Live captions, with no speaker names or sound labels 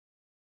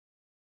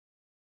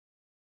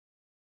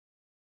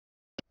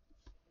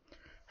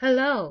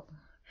Hello,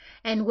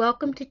 and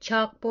welcome to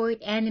Chalkboard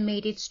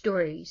Animated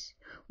Stories.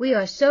 We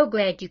are so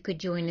glad you could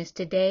join us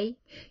today.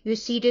 Your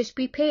seat is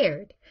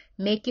prepared.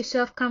 Make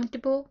yourself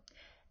comfortable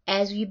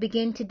as we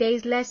begin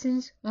today's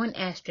lessons on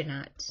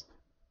astronauts.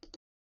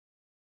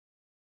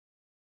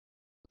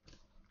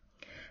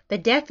 The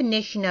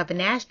definition of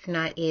an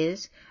astronaut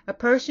is a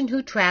person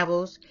who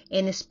travels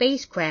in a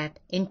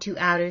spacecraft into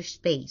outer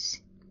space.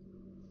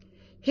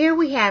 Here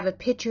we have a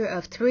picture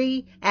of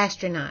 3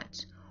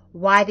 astronauts.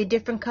 Why the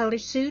different color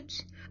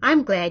suits?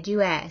 I'm glad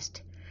you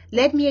asked.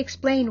 Let me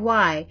explain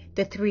why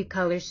the 3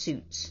 color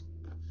suits.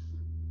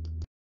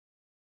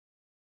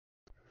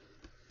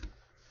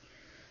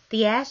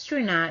 The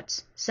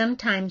astronauts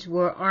sometimes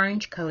wore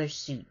orange color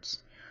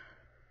suits.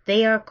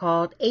 They are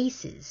called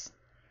ACEs,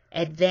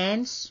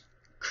 Advanced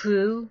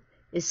Crew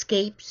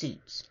Escape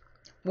Suits,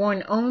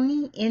 worn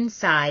only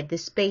inside the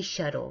space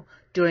shuttle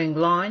during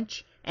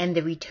launch and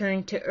the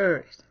return to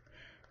Earth.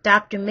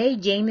 Dr. Mae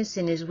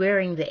Jemison is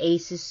wearing the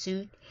ACEs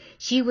suit.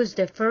 She was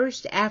the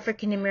first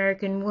African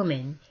American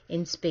woman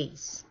in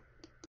space.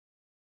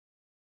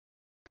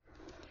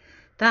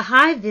 The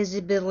high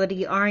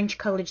visibility orange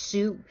colored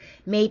suit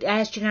made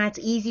astronauts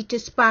easy to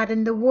spot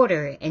in the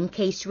water in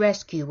case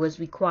rescue was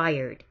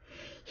required.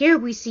 Here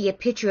we see a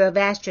picture of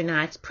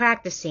astronauts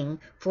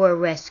practicing for a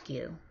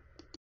rescue.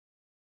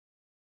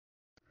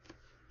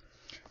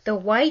 The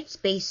white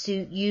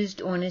spacesuit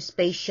used on a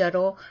space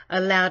shuttle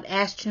allowed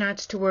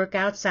astronauts to work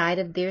outside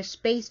of their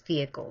space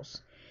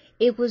vehicles.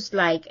 It was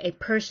like a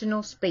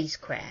personal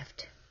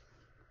spacecraft.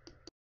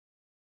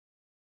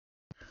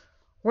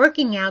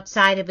 Working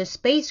outside of a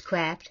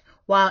spacecraft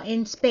while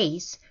in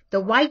space,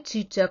 the white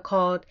suits are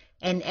called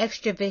an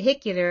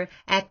extravehicular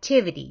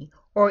activity,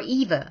 or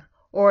EVA,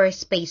 or a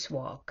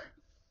spacewalk.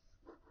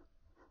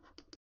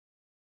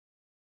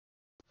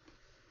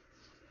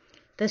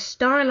 The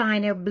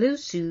Starliner blue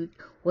suit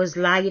was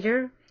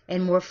lighter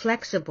and more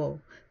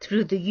flexible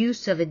through the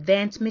use of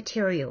advanced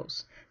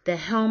materials. The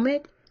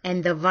helmet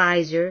and the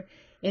visor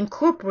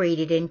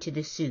incorporated into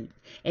the suit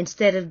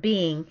instead of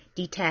being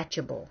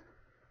detachable.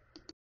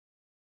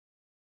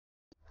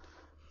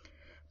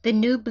 The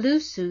new blue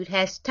suit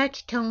has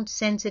touch-tone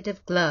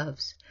sensitive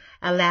gloves,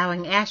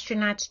 allowing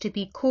astronauts to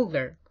be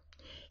cooler.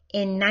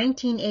 In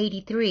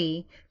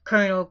 1983,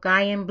 Colonel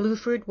Guyan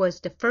Bluford was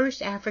the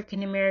first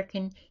African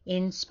American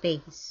in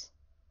space.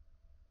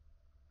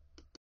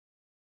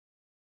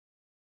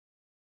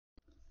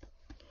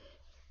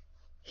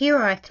 Here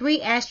are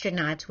 3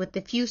 astronauts with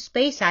a few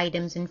space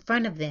items in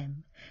front of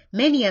them.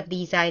 Many of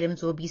these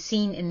items will be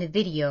seen in the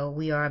video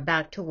we are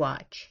about to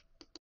watch.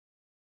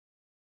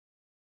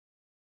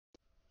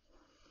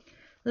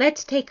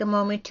 Let's take a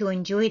moment to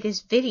enjoy this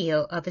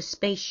video of a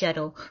space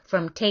shuttle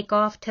from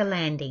takeoff to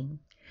landing.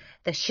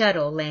 The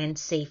shuttle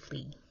lands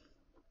safely.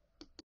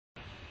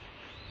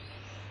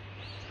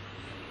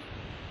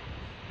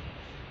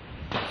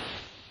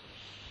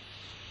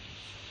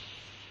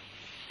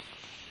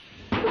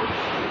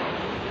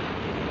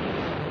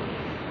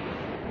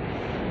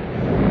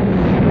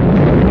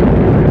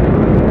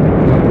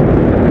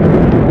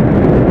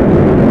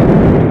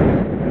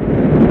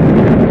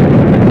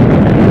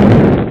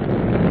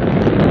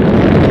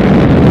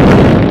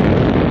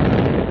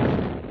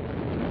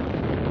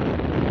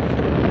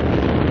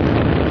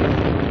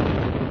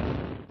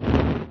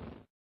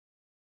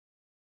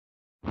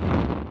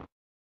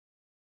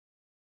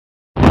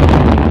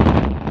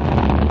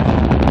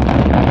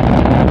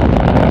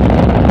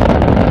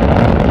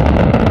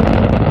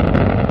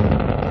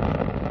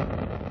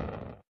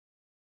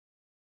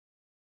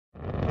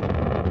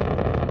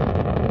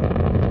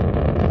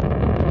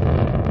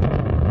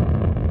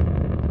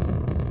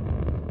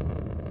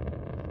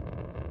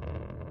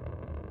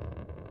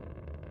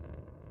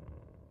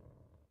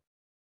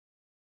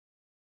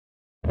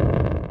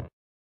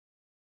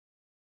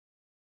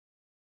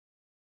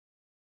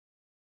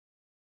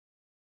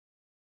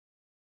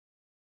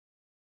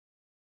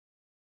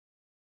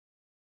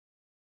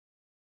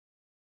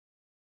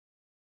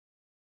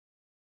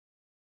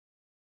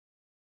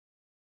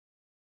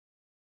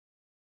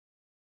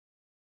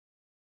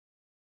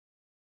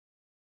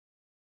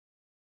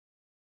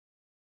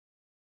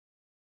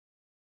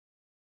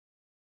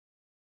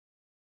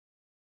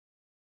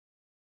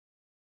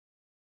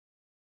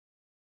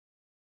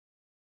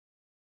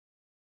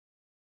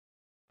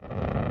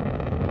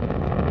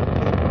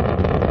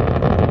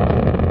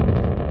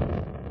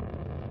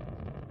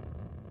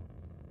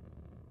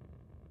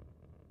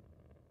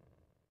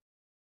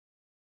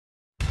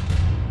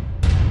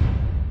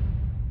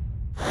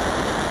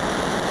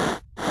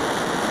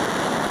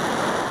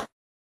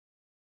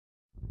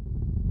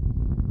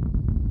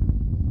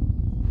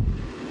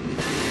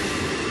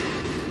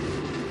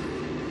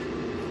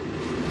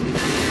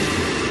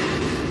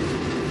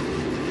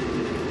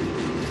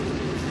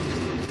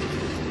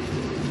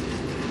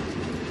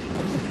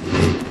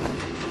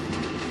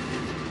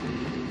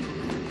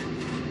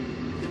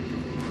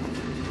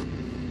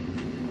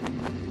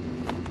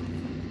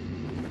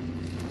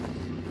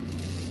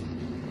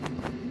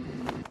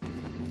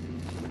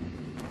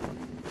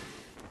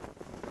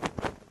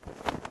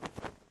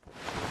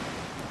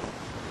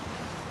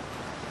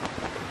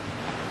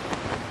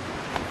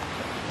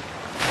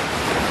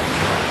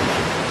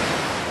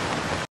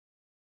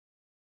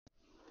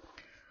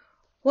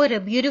 What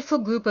a beautiful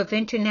group of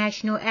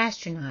international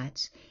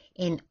astronauts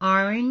in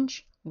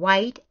orange,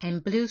 white,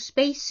 and blue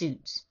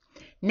spacesuits.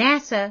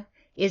 NASA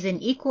is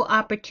an equal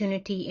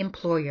opportunity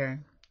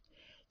employer.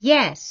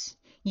 Yes,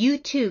 you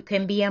too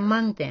can be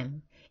among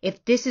them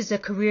if this is a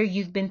career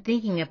you've been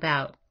thinking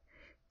about.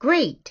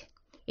 Great!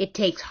 It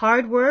takes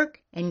hard work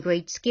and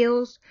great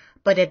skills,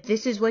 but if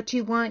this is what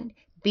you want,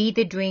 be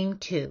the dream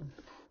too.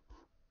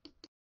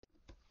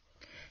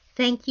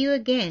 Thank you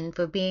again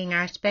for being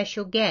our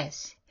special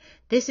guest.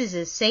 This is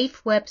a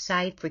safe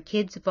website for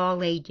kids of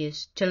all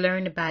ages to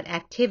learn about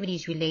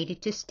activities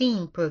related to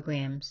STEAM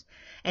programs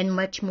and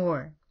much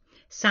more.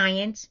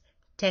 Science,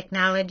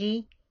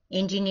 technology,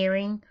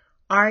 engineering,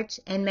 arts,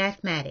 and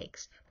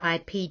mathematics by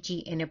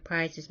PG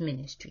Enterprises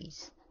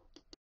Ministries.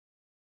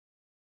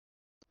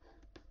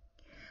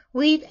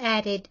 We've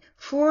added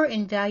 4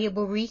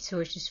 invaluable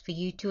resources for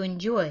you to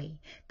enjoy.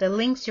 The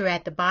links are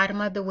at the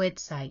bottom of the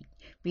website.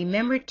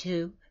 Remember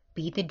to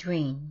be the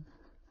dream.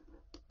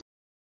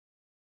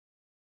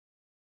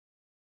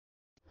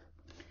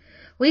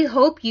 We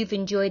hope you've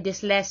enjoyed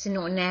this lesson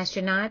on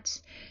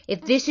astronauts.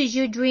 If this is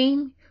your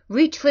dream,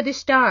 reach for the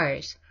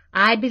stars.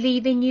 I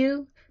believe in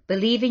you.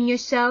 Believe in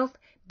yourself.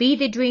 Be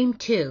the dream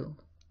too.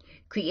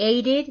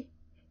 Created,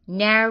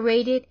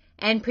 narrated,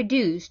 and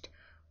produced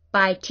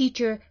by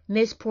teacher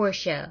Miss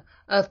Portia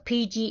of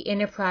PG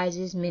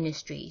Enterprises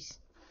Ministries.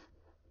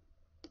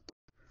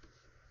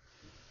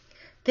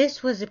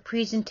 This was a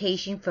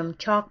presentation from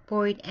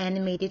Chalkboard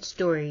Animated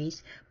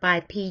Stories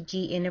by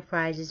PG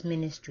Enterprises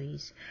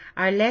Ministries.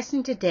 Our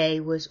lesson today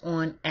was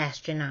on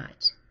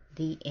astronauts.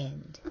 The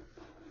end.